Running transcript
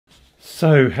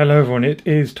So, hello everyone, it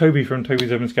is Toby from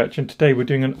Toby's Urban Sketch, and today we're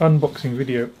doing an unboxing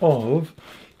video of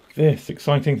this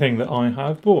exciting thing that I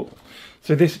have bought.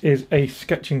 So this is a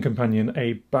sketching companion,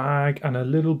 a bag and a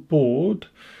little board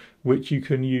which you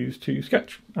can use to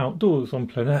sketch outdoors on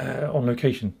plein air, on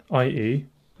location, i.e.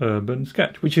 urban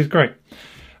sketch, which is great.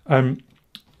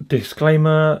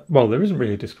 Disclaimer, well, there isn't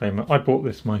really a disclaimer. I bought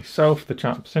this myself. The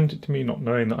chap sent it to me not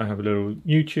knowing that I have a little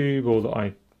YouTube, or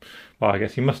that well, I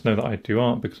guess he must know that I do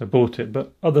art because I bought it,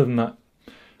 but other than that,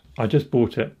 I just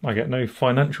bought it. I get no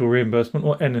financial reimbursement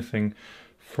or anything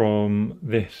from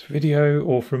this video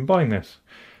or from buying this.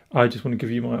 I just want to give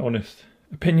you my honest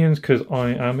opinions because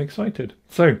I am excited.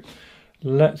 So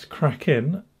let's crack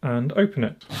in and open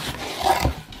it.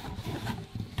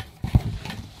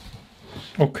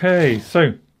 Okay,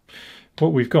 so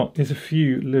what we've got is a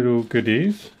few little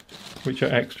goodies which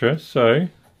are extra. So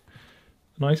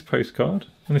nice postcard,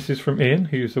 and this is from Ian,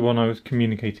 who's the one I was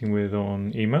communicating with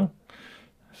on email,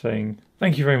 saying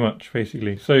thank you very much,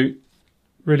 basically. So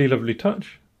really lovely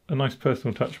touch, a nice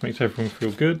personal touch, makes everyone feel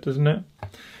good, doesn't it?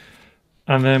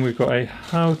 And then we've got a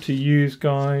how to use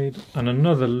guide and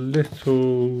another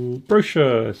little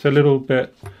brochure. So a little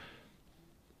bit,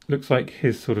 looks like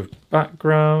his sort of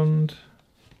background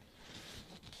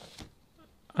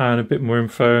and a bit more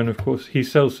info, and of course he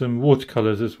sells some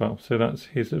watercolours as well, so that's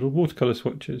his little watercolour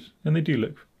swatches, and they do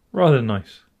look rather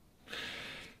nice.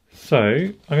 So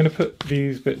I'm going to put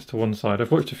these bits to one side.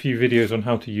 I've watched a few videos on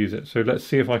how to use it, so let's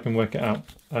see if I can work it out,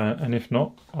 and if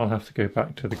not, I'll have to go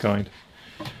back to the guide.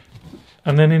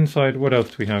 And then inside, what else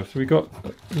do we have? So we got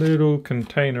a little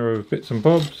container of bits and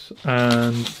bobs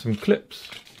and some clips.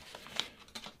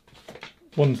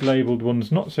 One's labelled,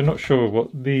 one's not, so not sure what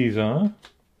these are.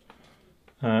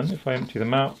 And if I empty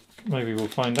them out, maybe we'll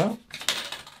find out.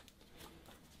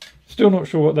 Still not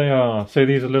sure what they are. So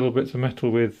these are little bits of metal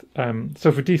with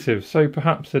self-adhesive. So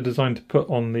perhaps they're designed to put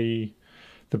on the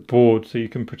board so you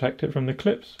can protect it from the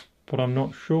clips, but I'm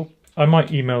not sure. I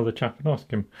might email the chap and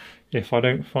ask him if I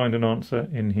don't find an answer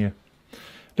in here.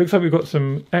 Looks like we've got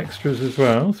some extras as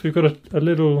well. So we've got a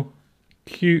little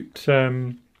cute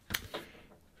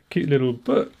little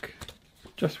book,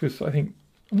 just with, I think,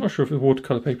 I'm not sure if it's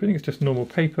watercolour paper, I think it's just normal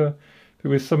paper, but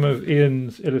with some of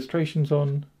Ian's illustrations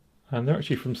on, and they're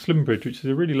actually from Slimbridge, which is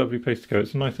a really lovely place to go.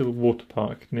 It's a nice little water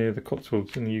park near the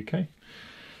Cotswolds in the UK.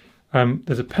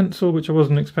 There's a pencil, which I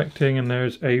wasn't expecting, and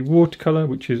there's a watercolour,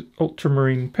 which is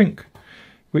ultramarine pink,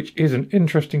 which is an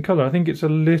interesting colour. I think it's a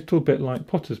little bit like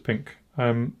Potter's pink.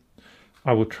 I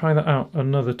will try that out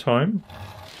another time.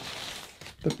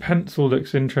 The pencil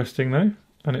looks interesting though,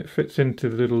 and it fits into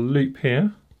the little loop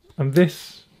here. And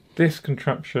this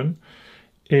contraption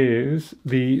is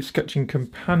the sketching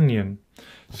companion.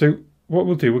 So what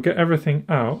we'll do, we'll get everything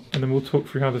out and then we'll talk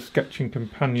through how the sketching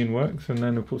companion works, and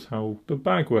then of course how the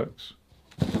bag works.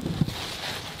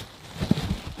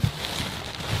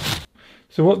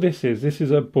 So what this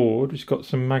is a board which has got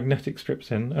some magnetic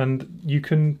strips in, and you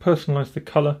can personalise the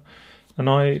colour. And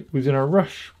I was in a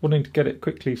rush wanting to get it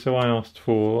quickly, so I asked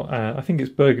for, I think it's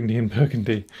burgundy and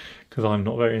burgundy, because I'm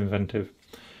not very inventive.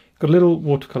 Got a little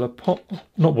watercolour pot,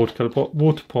 not watercolour pot,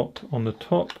 water pot on the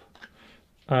top.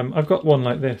 I've got one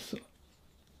like this.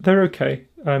 They're okay.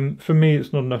 For me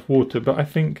it's not enough water, but I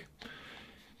think,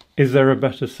 is there a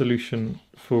better solution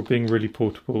for being really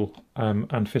portable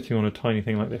and fitting on a tiny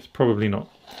thing like this? Probably not.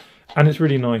 And it's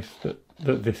really nice that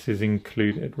this is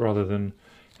included rather than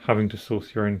having to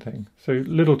source your own thing. So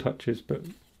little touches, but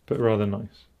rather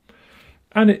nice.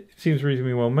 And it seems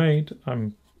reasonably well made.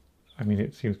 I mean,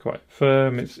 it seems quite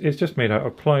firm. It's just made out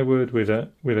of plywood with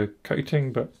a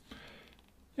coating, but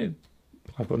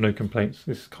I've got no complaints.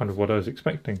 This is kind of what I was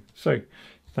expecting. So,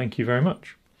 thank you very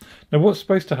much. Now, what's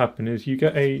supposed to happen is you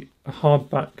get a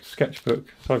hardback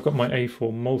sketchbook. So I've got my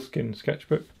A4 moleskin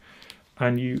sketchbook,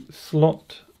 and you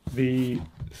slot the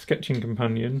sketching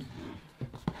companion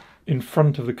in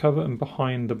front of the cover and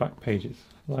behind the back pages,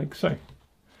 like so.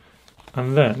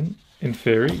 And then, in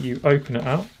theory, you open it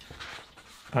out,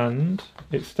 and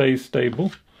it stays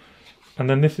stable, and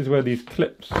then this is where these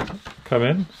clips come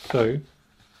in. So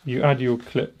you add your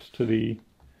clips to the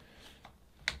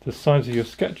sides of your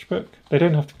sketchbook. They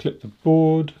don't have to clip the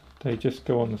board, they just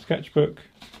go on the sketchbook.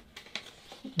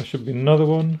 There should be another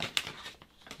one,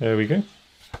 there we go,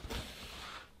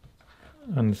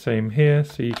 and the same here,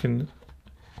 so you can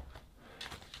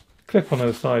clip on the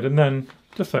other side, and then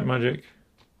just like magic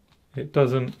it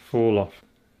doesn't fall off.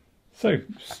 So,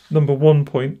 number 1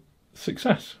 point,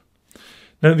 success.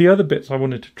 Now the other bits I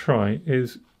wanted to try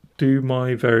is do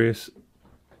my various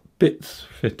bits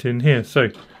fit in here. So,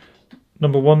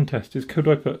 number 1 test is, could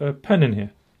I put a pen in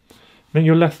here? Then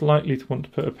you're less likely to want to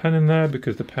put a pen in there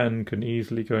because the pen can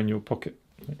easily go in your pocket.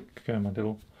 It could go in my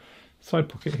little side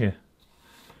pocket here.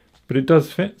 But it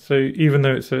does fit, so even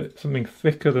though it's something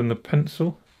thicker than the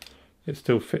pencil, it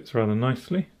still fits rather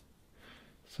nicely.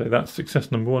 So that's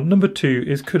success number one. Number two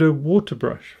is, could a water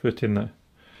brush fit in there?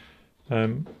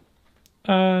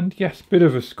 And yes, bit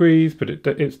of a squeeze, but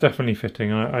it's definitely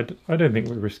fitting. I don't think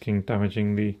we're risking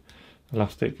damaging the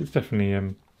elastic. It's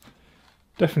definitely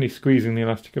squeezing the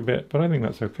elastic a bit, but I think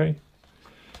that's okay.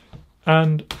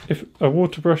 And if a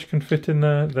water brush can fit in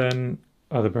there, then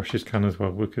other brushes can as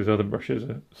well, because other brushes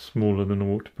are smaller than a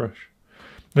water brush.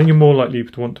 Then you're more likely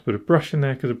to want to put a brush in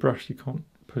there, because a brush you can't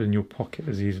put in your pocket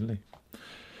as easily.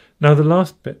 Now the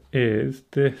last bit is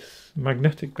this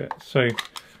magnetic bit. So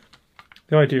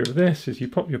the idea of this is you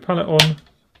pop your palette on,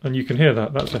 and you can hear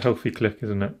that. That's a healthy click,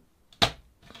 isn't it?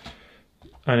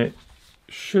 And it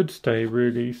should stay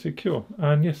really secure.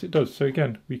 And yes, it does. So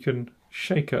again, we can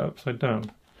shake it upside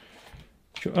down,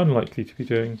 which you're unlikely to be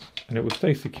doing, and it will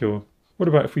stay secure. What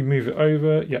about if we move it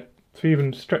over? Yeah, so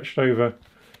even stretched over,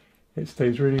 it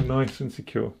stays really nice and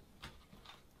secure.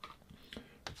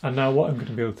 And now what I'm going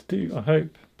to be able to do, I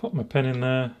hope, pop my pen in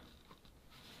there,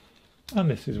 and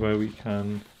this is where we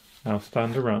can now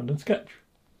stand around and sketch.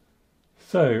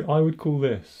 So I would call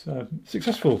this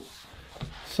successful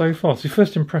so far. So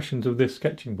first impressions of this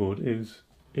sketching board is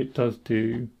it does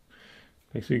do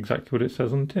basically exactly what it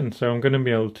says on the tin. So I'm going to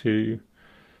be able to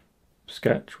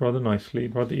sketch rather nicely,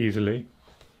 rather easily,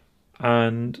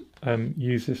 and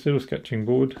use this little sketching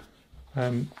board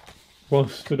while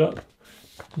stood up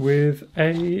with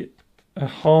a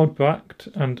hard-backed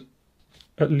and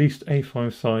at least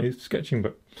A5 sized sketching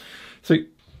book. So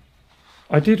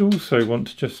I did also want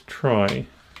to just try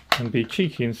and be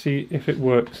cheeky and see if it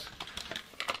works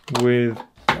with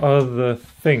other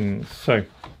things. So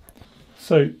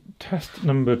test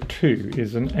number 2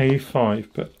 is an A5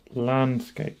 but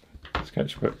landscape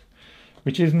sketchbook,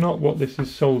 which is not what this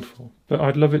is sold for, but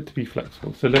I'd love it to be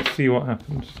flexible. So let's see what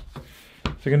happens.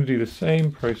 So I'm going to do the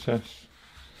same process.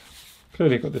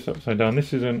 Clearly got this upside down.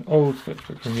 This is an old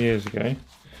sketchbook from years ago,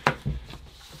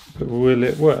 but will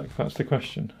it work? That's the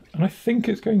question. And I think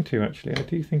it's going to, actually. I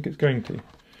do think it's going to.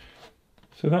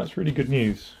 So that's really good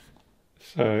news.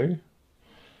 So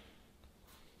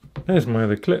there's my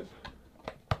other clip.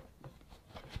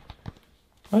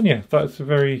 And yeah, that's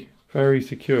very, very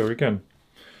secure again.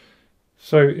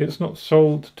 So it's not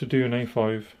sold to do an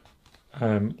A5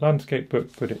 landscape book,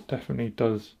 but it definitely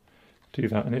does do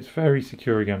that, and it's very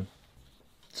secure again.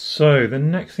 So the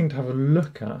next thing to have a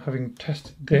look at, having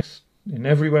tested this in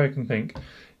every way I can think,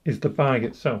 is the bag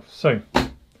itself. So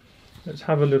let's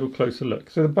have a little closer look.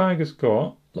 So the bag has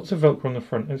got lots of Velcro on the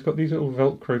front. It's got these little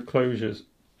Velcro closures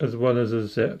as well as a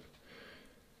zip.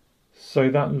 So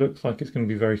that looks like it's going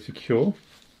to be very secure.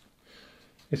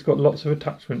 It's got lots of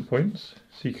attachment points,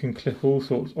 so you can clip all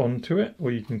sorts onto it,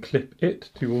 or you can clip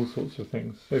it to all sorts of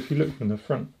things. So if you look from the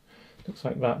front, it looks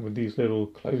like that with these little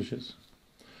closures.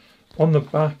 On the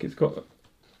back, it's got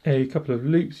a couple of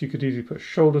loops. You could easily put a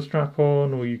shoulder strap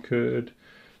on, or you could,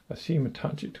 assume,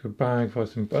 attach it to a bag via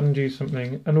some bungee or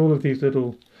something. And all of these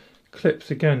little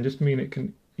clips, again, just mean it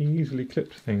can easily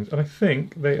clip to things. And I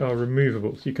think they are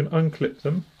removable, so you can unclip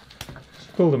them,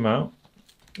 pull them out.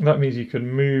 That means you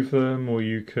can move them, or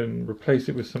you can replace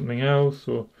it with something else,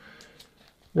 or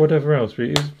whatever else.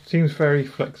 Really, it seems very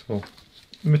flexible.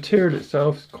 The material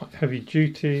itself is quite heavy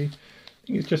duty. I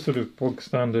think it's just sort of bog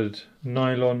standard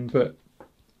nylon, but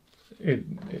it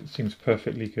seems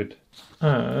perfectly good.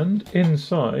 And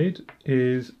inside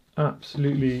is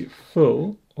absolutely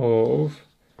full of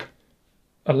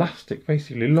elastic,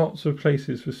 basically lots of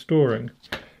places for storing.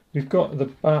 We've got at the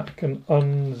back an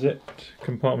unzipped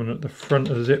compartment at the front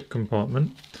of the zip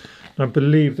compartment. And I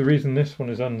believe the reason this one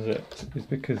is unzipped is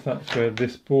because that's where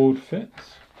this board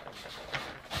fits.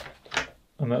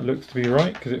 And that looks to be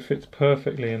right, because it fits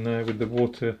perfectly in there with the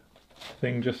water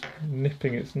thing just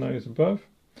nipping its nose above.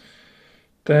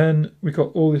 Then we've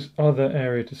got all this other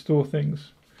area to store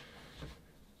things.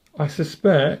 I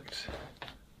suspect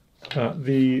that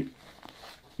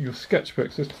your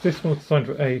sketchbooks, this one's designed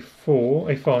for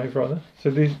A5 rather. So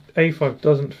the A5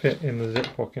 doesn't fit in the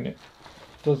zip pocket. It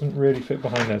doesn't really fit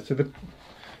behind there. So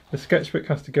the sketchbook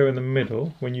has to go in the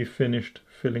middle when you've finished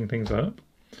filling things up.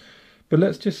 But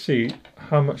let's just see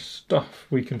how much stuff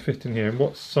we can fit in here and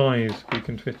what size we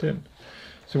can fit in.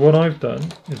 So what I've done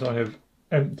is I have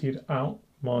emptied out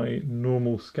my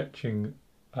normal sketching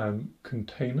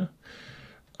container,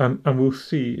 and we'll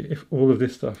see if all of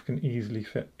this stuff can easily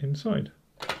fit inside.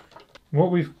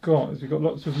 What we've got is we've got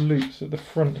lots of loops at the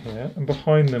front here, and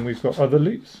behind them we've got other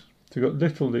loops. So we've got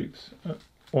little loops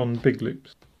on big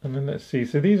loops. And then let's see,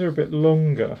 so these are a bit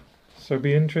longer, so I'd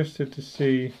be interested to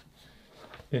see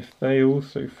if they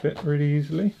also fit really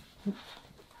easily.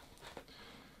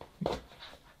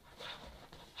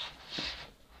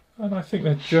 And I think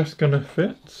they're just going to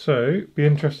fit, so be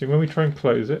interesting. When we try and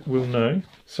close it, we'll know.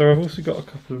 So I've also got a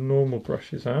couple of normal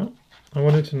brushes out. I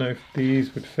wanted to know if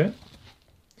these would fit.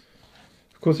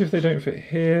 Of course, if they don't fit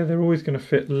here, they're always going to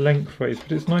fit lengthways,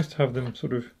 but it's nice to have them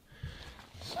sort of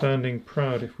standing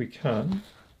proud if we can.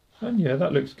 And yeah,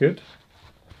 that looks good.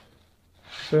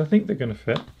 So I think they're going to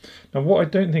fit. Now what I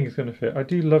don't think is going to fit, I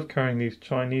do love carrying these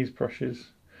Chinese brushes.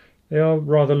 They are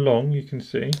rather long, you can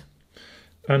see.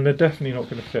 And they're definitely not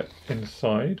going to fit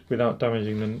inside without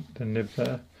damaging the nib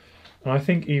there. And I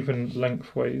think even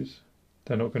lengthways,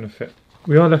 they're not going to fit.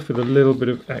 We are left with a little bit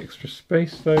of extra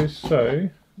space though, so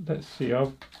let's see,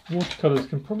 our watercolours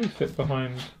can probably fit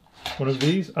behind one of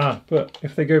these. But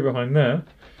if they go behind there,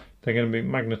 they're going to be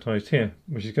magnetised here,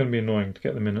 which is going to be annoying to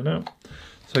get them in and out.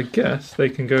 So I guess they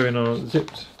can go in our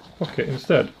zipped pocket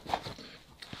instead.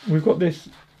 We've got this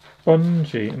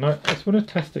bungee, and I just want to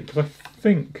test it because I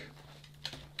think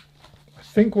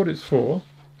what it's for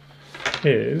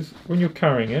is when you're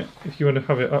carrying it, if you want to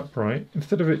have it upright,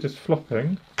 instead of it just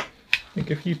flopping, I think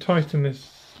if you tighten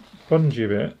this bungee a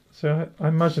bit, so I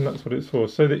imagine that's what it's for,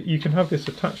 so that you can have this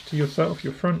attached to yourself,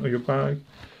 your front or your bag,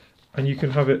 and you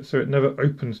can have it so it never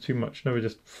opens too much, never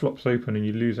just flops open and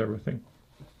you lose everything.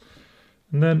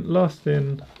 And then last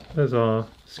in, there's our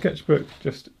sketchbook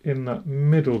just in that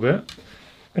middle bit.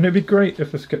 And it'd be great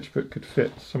if the sketchbook could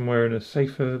fit somewhere in a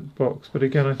safer box, but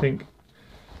again I think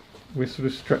we're sort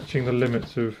of stretching the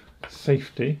limits of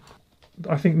safety.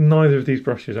 I think neither of these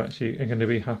brushes actually are going to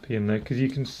be happy in there, because you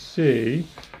can see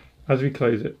as we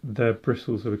close it, their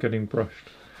bristles are getting brushed.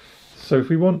 So if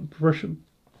we want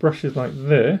brushes like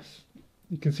this,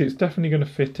 you can see it's definitely going to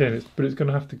fit in, but it's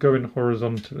going to have to go in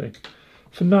horizontally.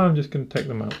 For now I'm just going to take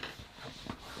them out.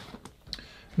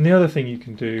 And the other thing you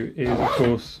can do is, of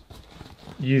course,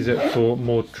 use it for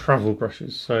more travel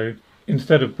brushes. So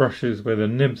instead of brushes where the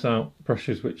nib's out,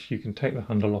 brushes which you can take the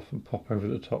handle off and pop over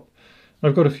the top. And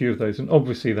I've got a few of those, and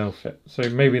obviously they'll fit. So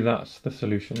maybe that's the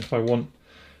solution. If I want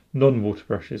non-water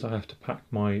brushes, I have to pack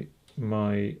my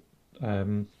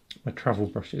travel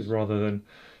brushes rather than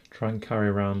try and carry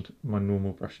around my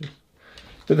normal brushes.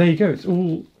 But there you go, it's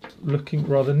all looking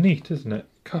rather neat, isn't it?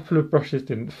 A couple of brushes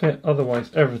didn't fit,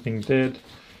 otherwise everything did.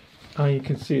 And you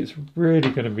can see it's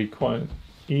really going to be quite an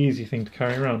easy thing to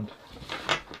carry around.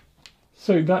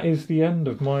 So that is the end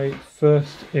of my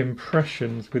first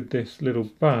impressions with this little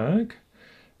bag.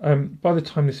 By the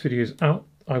time this video is out,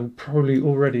 I will probably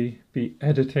already be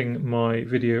editing my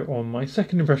video on my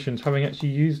second impressions, having actually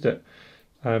used it,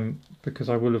 because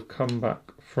I will have come back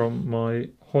from my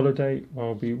holiday where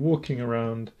I'll be walking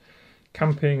around,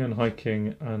 camping and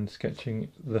hiking and sketching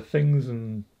the things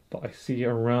that I see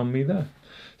around me there.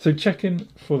 So check in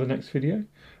for the next video.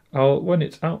 When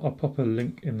it's out, I'll pop a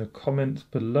link in the comments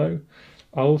below.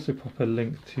 I'll also pop a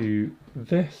link to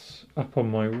this up on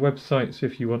my website, so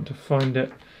if you want to find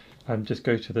it, just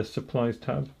go to the supplies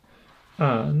tab.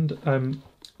 And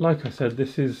like I said,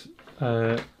 this is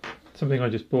something I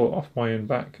just bought off my own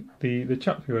back. The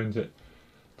chap who owns it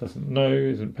doesn't know,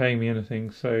 isn't paying me anything,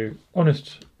 so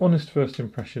honest first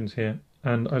impressions here,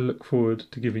 and I look forward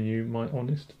to giving you my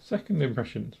honest second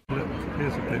impressions. Look,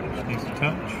 here's a bit which needs to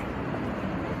touch.